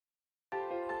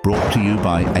Brought to you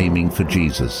by Aiming for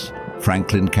Jesus,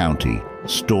 Franklin County,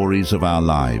 Stories of Our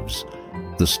Lives.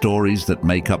 The stories that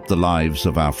make up the lives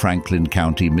of our Franklin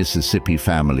County, Mississippi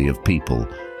family of people,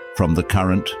 from the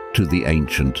current to the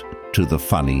ancient, to the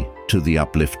funny, to the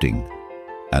uplifting.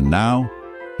 And now,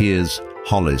 here's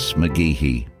Hollis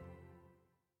McGehee.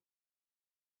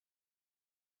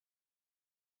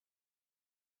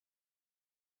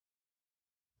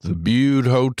 The Bude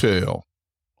Hotel,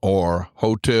 or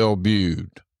Hotel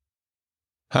Bude.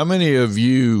 How many of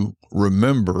you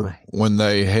remember when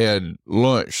they had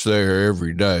lunch there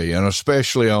every day, and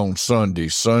especially on Sunday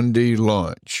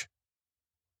lunch?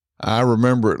 I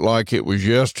remember it like it was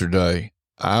yesterday.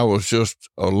 I was just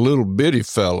a little bitty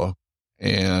fella,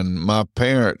 and my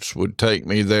parents would take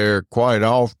me there quite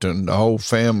often, the whole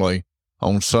family,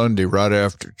 on Sunday right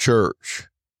after church.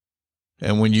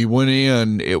 And when you went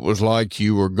in, it was like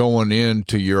you were going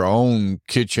into your own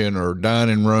kitchen or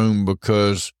dining room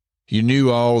because you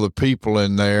knew all the people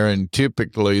in there, and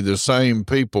typically the same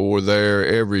people were there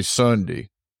every Sunday.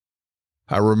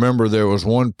 I remember there was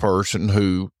one person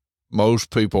who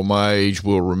most people my age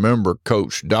will remember,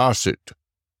 Coach Dossett,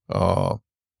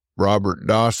 Robert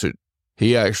Dossett.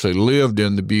 He actually lived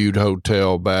in the Bude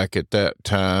Hotel back at that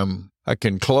time. I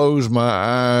can close my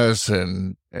eyes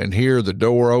and hear the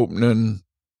door opening,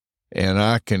 and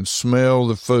I can smell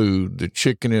the food, the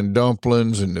chicken and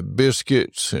dumplings and the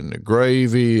biscuits and the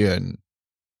gravy and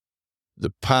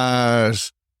the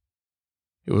pies.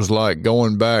 It was like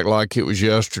going back like it was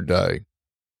yesterday.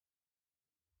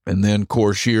 And then, of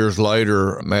course, years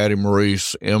later, Maddie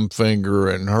Maurice Emfinger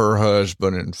and her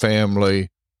husband and family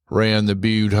ran the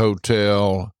Bude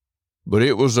Hotel. But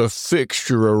it was a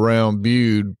fixture around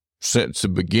Bude since the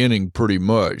beginning, pretty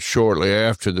much. Shortly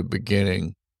after the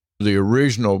beginning, the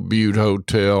original Bude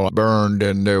Hotel burned,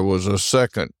 and there was a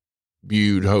second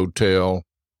Bude Hotel,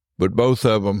 but both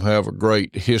of them have a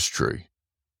great history.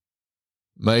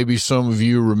 Maybe some of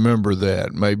you remember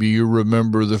that. Maybe you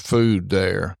remember the food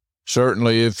there.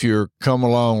 Certainly, if you're come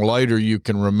along later, you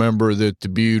can remember that the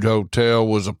Bude Hotel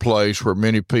was a place where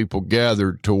many people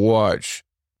gathered to watch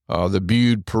the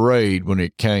Bude Parade when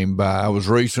it came by. I was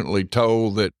recently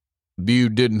told that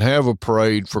Bude didn't have a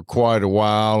parade for quite a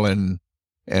while, and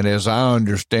as I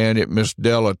understand it, Miss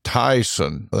Della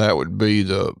Tyson, that would be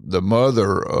the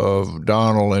mother of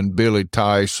Donald and Billy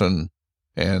Tyson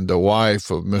and the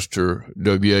wife of Mr.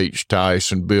 W.H.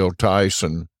 Tyson, Bill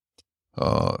Tyson,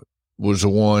 was the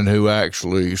one who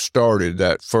actually started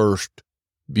that first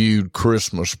Bude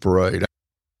Christmas parade.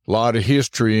 A lot of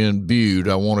history in Bude.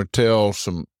 I want to tell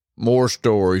some more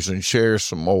stories and share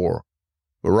some more.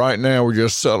 But right now, we're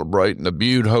just celebrating the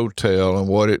Bude Hotel and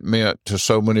what it meant to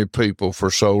so many people for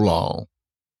so long.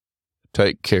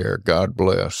 Take care. God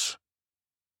bless.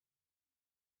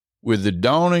 With the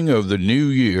dawning of the new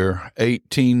year,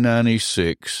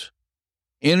 1896,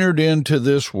 entered into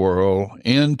this world,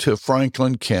 into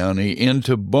Franklin County,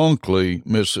 into Bunkley,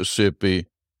 Mississippi,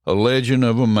 a legend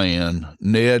of a man,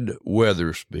 Ned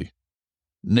Weathersby.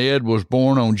 Ned was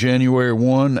born on January 1,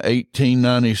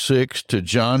 1896, to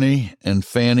Johnny and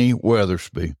Fanny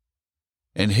Weathersby,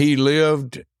 and he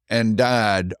lived and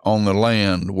died on the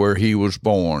land where he was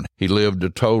born. He lived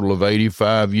a total of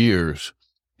 85 years.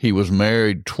 He was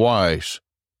married twice,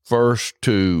 first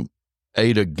to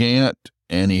Ada Gant,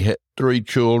 and he had 3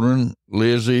 children,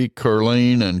 Lizzie,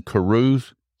 Curleen, and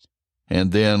Caruth.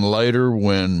 And then later,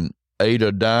 when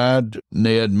Ada died,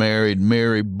 Ned married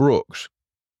Mary Brooks.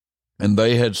 And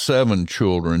they had 7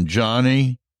 children,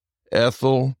 Johnny,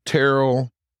 Ethel,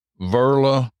 Terrell,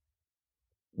 Verla,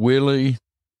 Willie,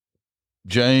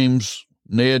 James,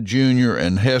 Ned Jr.,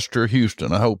 and Hester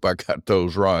Houston. I hope I got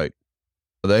those right.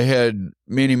 They had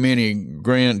many, many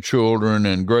grandchildren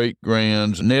and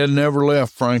great-grands. Ned never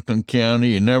left Franklin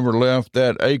County. He never left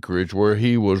that acreage where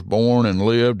he was born and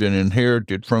lived and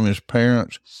inherited from his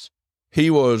parents. He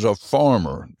was a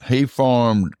farmer. He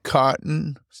farmed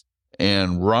cotton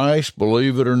and rice,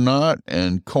 believe it or not,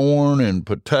 and corn and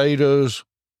potatoes,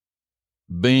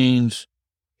 beans.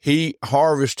 He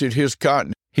harvested his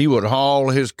cotton. He would haul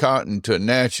his cotton to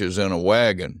Natchez in a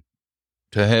wagon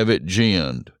to have it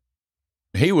ginned.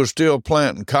 He was still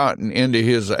planting cotton into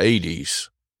his 80s.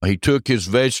 He took his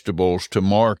vegetables to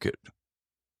market.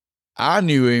 I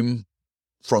knew him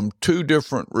from 2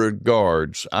 different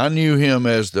regards. I knew him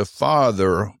as the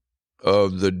father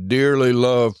of the dearly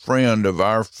loved friend of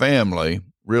our family,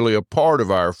 really a part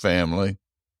of our family,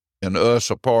 and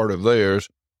us a part of theirs,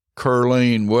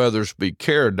 Curleen Weathersby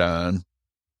Carradine.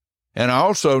 And I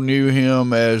also knew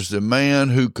him as the man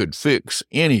who could fix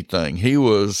anything. He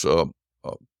was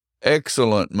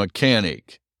excellent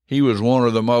mechanic. he was one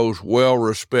of the most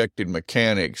well-respected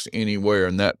mechanics anywhere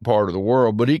in that part of the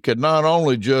world. But he could not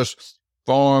only just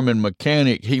farm and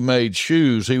mechanic, he made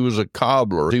shoes. He was a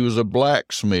cobbler. He was a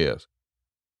blacksmith.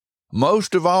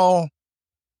 Most of all,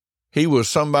 he was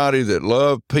somebody that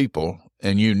loved people,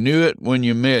 and you knew it when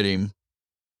you met him.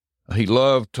 He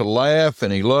loved to laugh,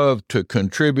 and he loved to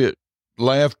contribute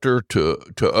laughter to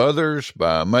others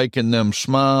by making them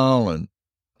smile and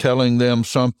telling them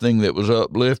something that was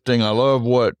uplifting. I love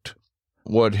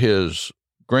what his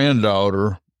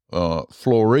granddaughter,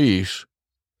 Florice,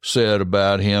 said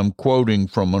about him, quoting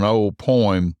from an old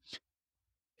poem.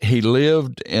 He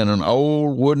lived in an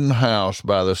old wooden house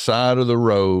by the side of the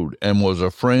road and was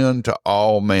a friend to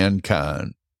all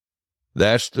mankind.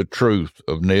 That's the truth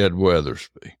of Ned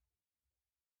Weathersby.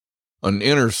 An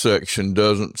intersection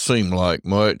doesn't seem like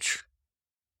much,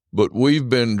 but we've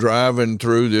been driving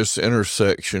through this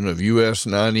intersection of US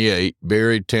 98,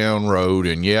 Berrytown Road,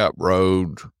 and Yap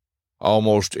Road,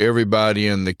 almost everybody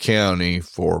in the county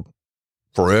for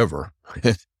forever,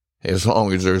 as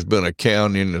long as there's been a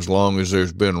county and as long as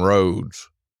there's been roads.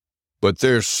 But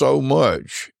there's so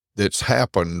much that's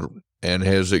happened and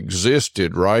has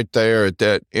existed right there at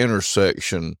that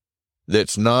intersection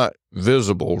that's not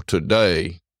visible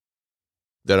today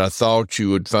that I thought you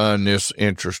would find this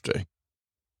interesting.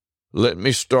 Let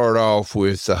me start off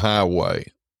with the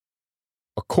highway.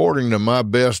 According to my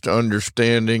best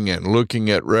understanding and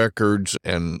looking at records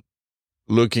and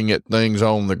looking at things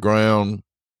on the ground,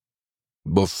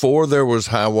 before there was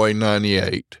Highway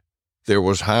 98, there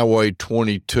was Highway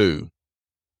 22.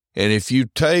 And if you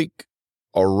take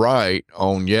a right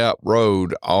on Yap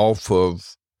Road off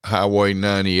of Highway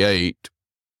 98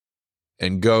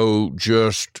 and go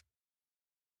just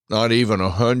not even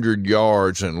 100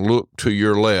 yards and look to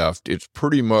your left, it's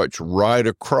pretty much right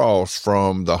across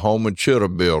from the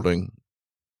Homachita building,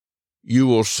 you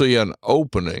will see an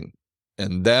opening.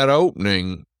 And that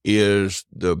opening is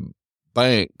the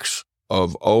banks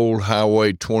of old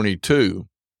Highway 22.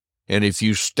 And if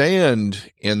you stand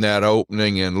in that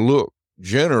opening and look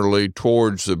generally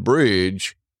towards the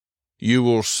bridge, you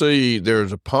will see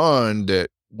there's a pond that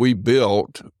we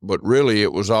built, but really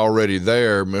it was already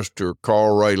there. Mr.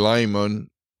 Carl Ray Lehman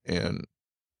and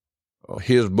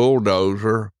his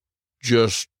bulldozer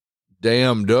just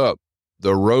dammed up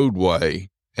the roadway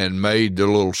and made the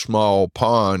little small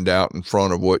pond out in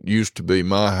front of what used to be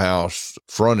my house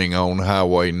fronting on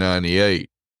Highway 98.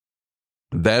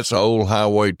 That's old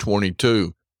Highway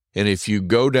 22. And if you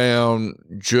go down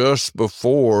just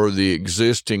before the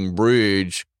existing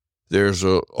bridge, there's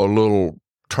a little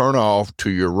turnoff to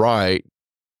your right,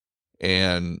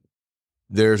 and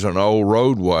there's an old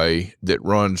roadway that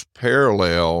runs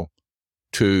parallel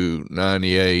to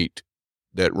 98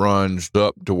 that runs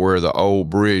up to where the old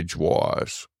bridge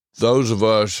was. Those of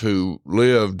us who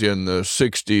lived in the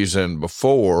 60s and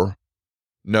before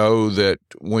know that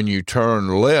when you turn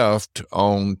left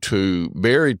onto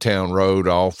Berrytown Road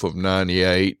off of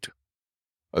 98,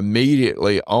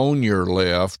 immediately on your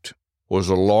left was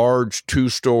a large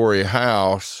 2-story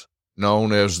house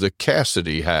known as the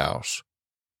Cassidy House.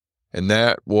 And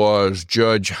that was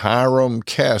Judge Hiram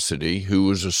Cassidy, who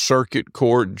was a circuit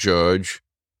court judge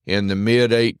in the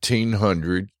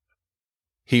mid-1800s.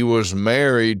 He was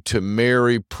married to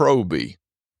Mary Proby.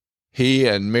 He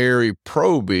and Mary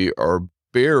Proby are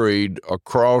buried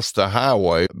across the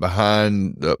highway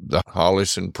behind the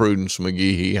Hollis and Prudence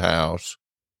McGehee house.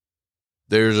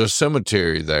 There's a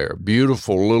cemetery there,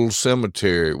 beautiful little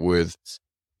cemetery with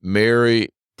Mary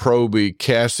Proby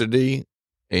Cassidy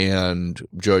and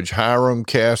Judge Hiram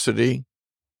Cassidy.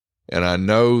 And I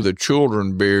know the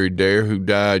children buried there who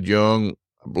died young.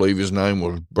 I believe his name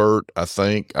was Bert, I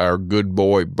think, our good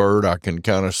boy Bert. I can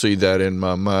kind of see that in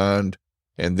my mind.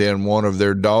 And then one of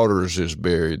their daughters is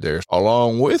buried there.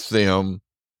 Along with them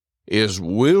is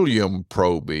William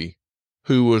Proby,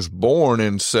 who was born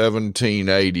in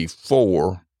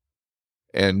 1784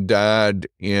 and died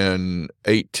in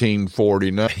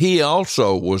 1849. He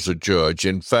also was a judge.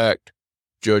 In fact,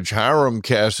 Judge Hiram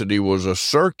Cassidy was a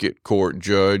circuit court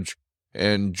judge,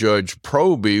 and Judge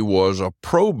Proby was a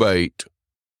probate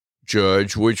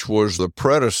judge, which was the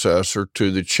predecessor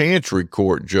to the Chancery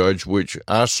Court judge, which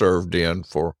I served in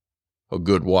for a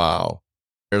good while.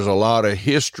 There's a lot of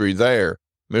history there.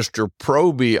 Mr.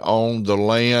 Proby owned the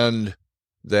land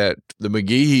that the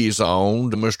McGehees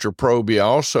owned. Mr. Proby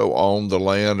also owned the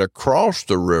land across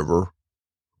the river,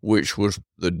 which was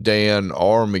the Dan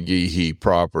R. McGehee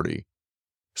property.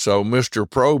 So Mr.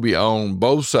 Proby owned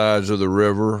both sides of the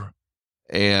river,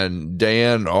 and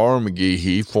Dan R.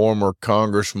 McGehee, former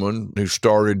congressman who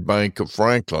started Bank of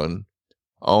Franklin,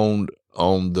 owned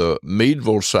on the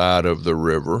Meadville side of the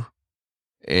river,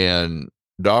 and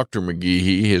Dr.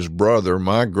 McGehee, his brother,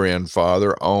 my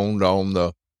grandfather, owned on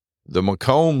the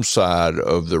Macomb side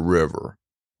of the river.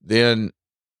 Then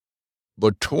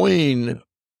between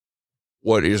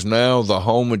what is now the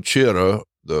Homachita,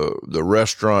 the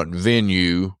restaurant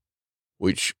venue,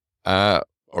 which I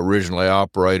originally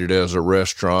operated as a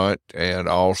restaurant and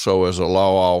also as a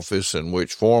law office, and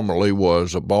which formerly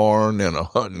was a barn and a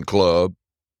hunting club,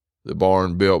 the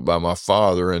barn built by my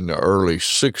father in the early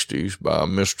 60s by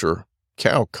Mr.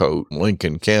 Calcote in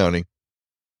Lincoln County.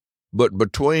 But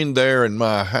between there and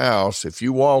my house, if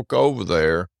you walk over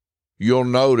there, you'll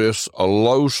notice a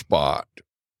low spot,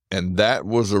 and that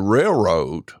was a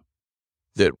railroad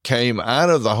that came out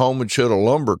of the Homachita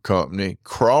Lumber Company,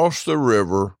 crossed the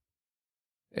river,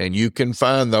 and you can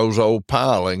find those old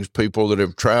pilings. People that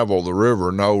have traveled the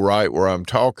river know right where I'm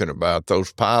talking about.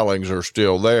 Those pilings are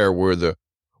still there where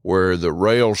the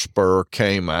rail spur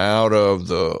came out of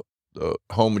the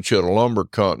Homachita Lumber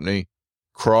Company,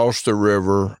 crossed the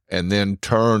river, and then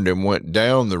turned and went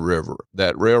down the river,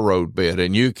 that railroad bed.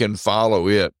 And you can follow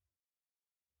it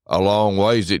a long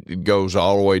ways. It goes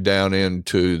all the way down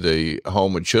into the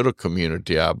Homachita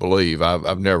community, I believe.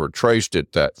 I've never traced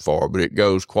it that far, but it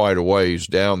goes quite a ways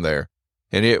down there.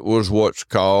 And it was what's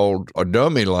called a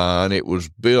dummy line. It was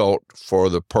built for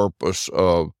the purpose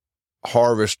of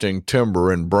harvesting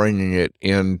timber and bringing it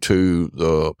into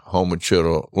the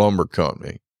Homachita Lumber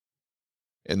Company.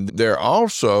 And there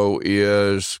also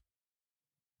is,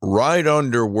 right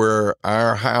under where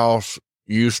our house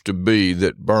used to be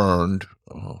that burned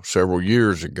several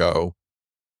years ago,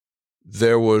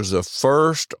 there was the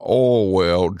first oil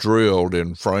well drilled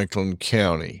in Franklin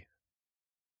County.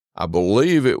 I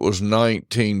believe it was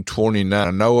 1929.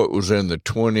 I know it was in the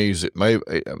 20s.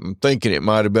 I'm thinking it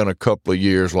might have been a couple of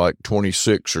years, like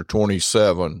 26 or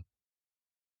 27.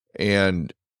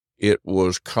 And it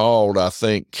was called, I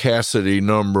think, Cassidy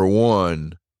Number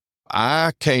 1.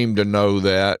 I came to know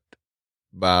that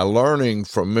by learning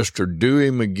from Mr. Dewey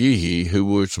McGehee, who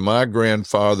was my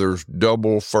grandfather's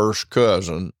double first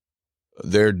cousin.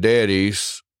 Their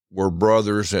daddies were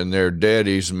brothers, and their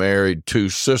daddies married two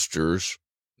sisters,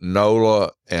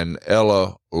 Nola and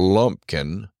Ella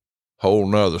Lumpkin. Whole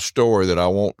nother story that I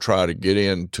won't try to get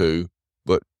into.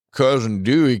 But Cousin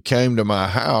Dewey came to my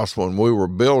house when we were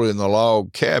building the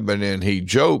log cabin, and he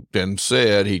joked and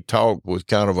said, he talked with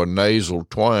kind of a nasal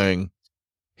twang.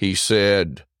 He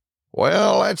said,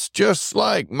 "Well, that's just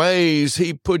like Mays.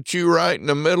 He put you right in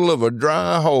the middle of a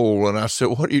dry hole." And I said,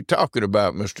 "What are you talking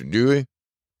about, Mr. Dewey?"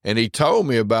 And he told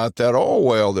me about that oil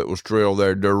well that was drilled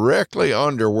there directly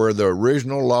under where the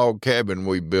original log cabin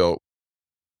we built.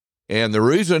 And the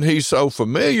reason he's so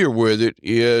familiar with it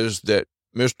is that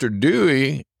Mr.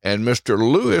 Dewey and Mr.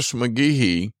 Lewis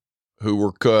McGehee, who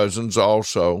were cousins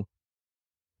also,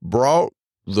 brought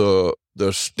the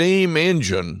steam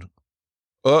engine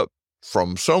up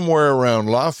from somewhere around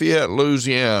Lafayette,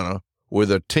 Louisiana,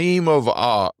 with a team of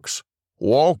ox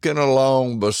walking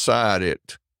along beside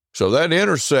it. So that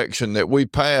intersection that we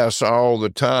pass all the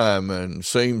time and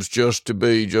seems just to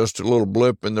be just a little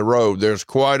blip in the road, there's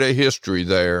quite a history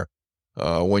there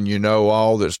when you know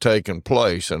all that's taken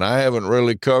place. And I haven't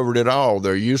really covered it all.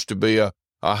 There used to be a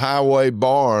highway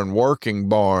barn, working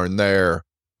barn there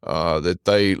that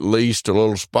they leased a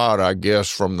little spot, I guess,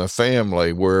 from the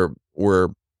family where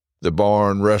the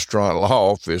barn restaurant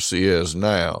law office is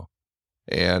now.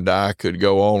 And I could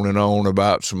go on and on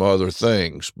about some other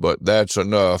things, but that's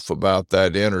enough about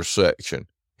that intersection.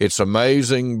 It's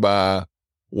amazing by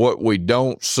what we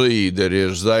don't see that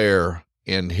is there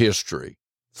in history.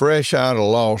 Fresh out of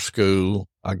law school,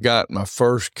 I got my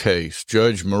first case.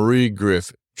 Judge Marie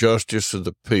Griffith, Justice of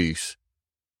the Peace,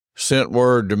 sent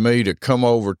word to me to come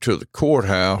over to the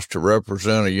courthouse to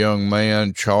represent a young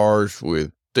man charged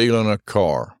with stealing a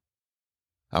car.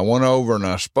 I went over and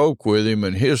I spoke with him,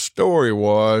 and his story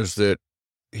was that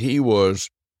he was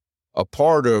a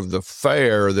part of the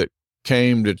fair that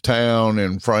came to town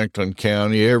in Franklin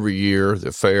County every year.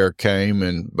 The fair came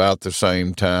in about the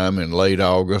same time in late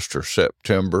August or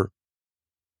September.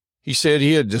 He said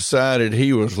he had decided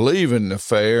he was leaving the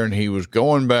fair and he was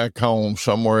going back home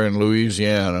somewhere in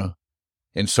Louisiana,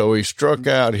 and so he struck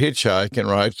out hitchhiking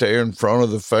right there in front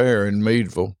of the fair in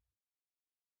Meadville.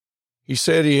 He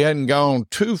said he hadn't gone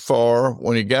too far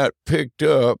when he got picked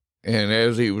up, and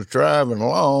as he was driving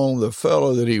along, the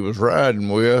fellow that he was riding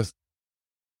with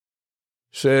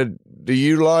said, "Do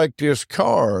you like this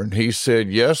car?" And he said,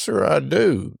 "Yes, sir, I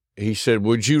do." He said,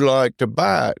 "Would you like to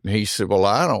buy it?" And he said, "Well,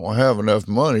 I don't have enough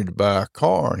money to buy a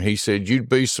car." And he said, "You'd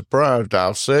be surprised.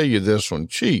 I'll sell you this one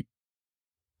cheap."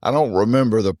 I don't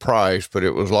remember the price, but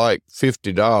it was like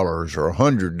 $50 or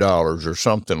 $100 or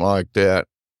something like that.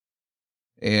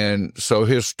 And so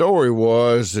his story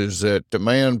is that the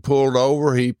man pulled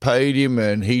over, he paid him,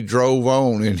 and he drove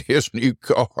on in his new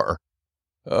car.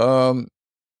 It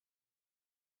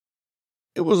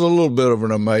was a little bit of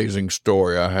an amazing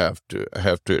story, I have to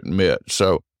admit.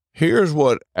 So here's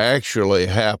what actually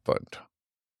happened.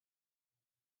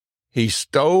 He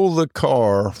stole the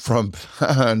car from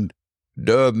behind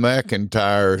Dub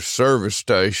McIntyre's service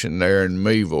station there in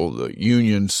Meeville, the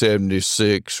Union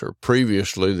 76, or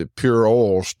previously the Pure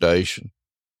Oil station.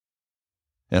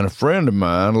 And a friend of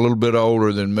mine, a little bit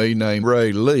older than me, named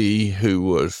Ray Lee, who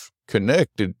was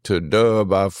connected to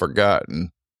Dub, I've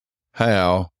forgotten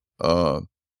how,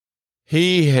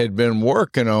 he had been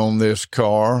working on this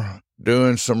car,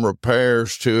 doing some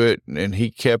repairs to it, and he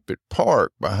kept it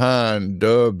parked behind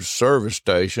Dub's service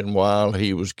station while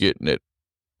he was getting it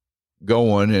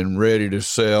going and ready to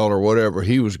sell or whatever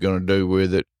he was going to do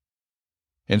with it.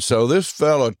 And so this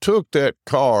fella took that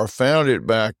car, found it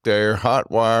back there,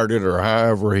 hot-wired it or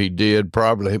however he did,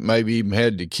 probably maybe even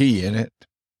had the key in it.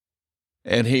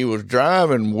 And he was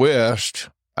driving west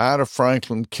out of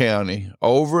Franklin County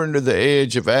over into the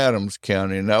edge of Adams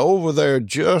County. And over there,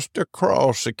 just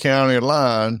across the county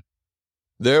line,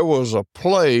 there was a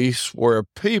place where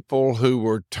people who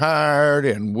were tired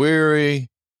and weary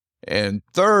and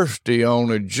thirsty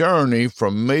on a journey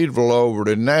from Meadville over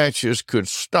to Natchez could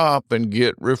stop and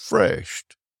get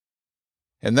refreshed.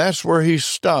 And that's where he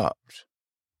stopped.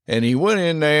 And he went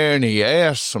in there and he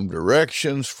asked some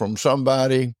directions from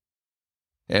somebody.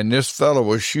 And this fellow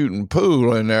was shooting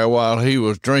pool in there while he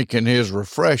was drinking his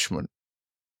refreshment.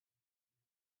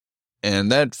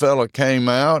 And that fellow came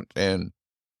out and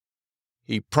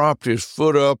he propped his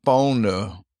foot up on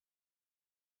the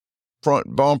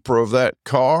front bumper of that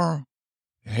car,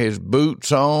 his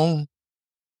boots on,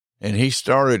 and he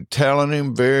started telling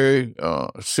him very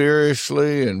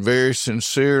seriously and very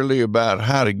sincerely about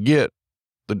how to get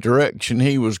the direction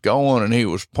he was going, and he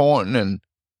was pointing, and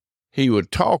he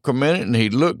would talk a minute, and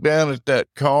he'd look down at that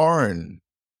car, and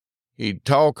he'd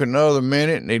talk another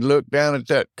minute, and he'd look down at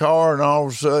that car, and all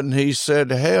of a sudden he said,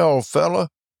 "Hell, fella,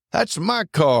 that's my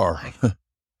car."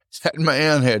 That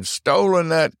man had stolen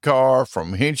that car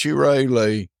from Hinchy Ray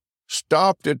Lee,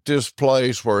 stopped at this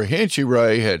place where Hinchy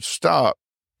Ray had stopped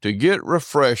to get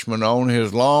refreshment on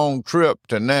his long trip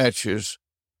to Natchez,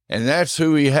 and that's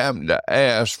who he happened to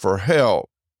ask for help.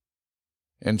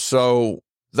 And so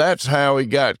that's how he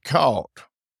got caught.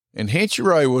 And Hinchy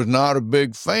Ray was not a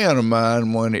big fan of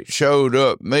mine when it showed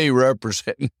up me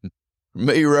representing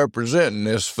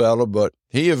this fella, but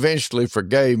he eventually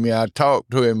forgave me. I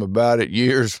talked to him about it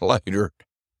years later.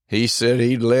 He said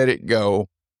he'd let it go.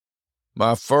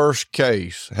 My first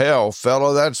case. Hell,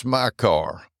 fella, that's my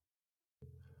car.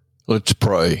 Let's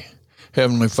pray.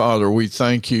 Heavenly Father, we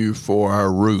thank you for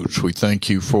our roots. We thank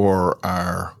you for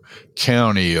our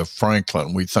county of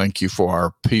Franklin. We thank you for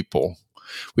our people.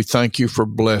 We thank you for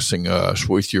blessing us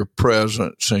with your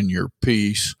presence and your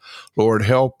peace. Lord,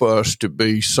 help us to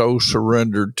be so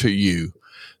surrendered to you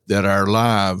that our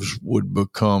lives would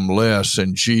become less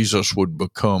and Jesus would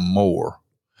become more,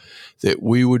 that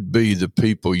we would be the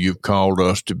people you've called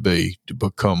us to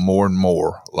become more and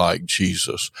more like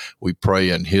Jesus. We pray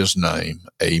in his name.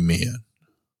 Amen.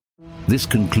 This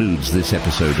concludes this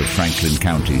episode of Franklin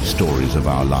County Stories of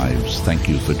Our Lives. Thank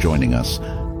you for joining us.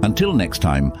 Until next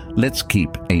time, let's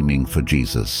keep aiming for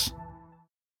Jesus.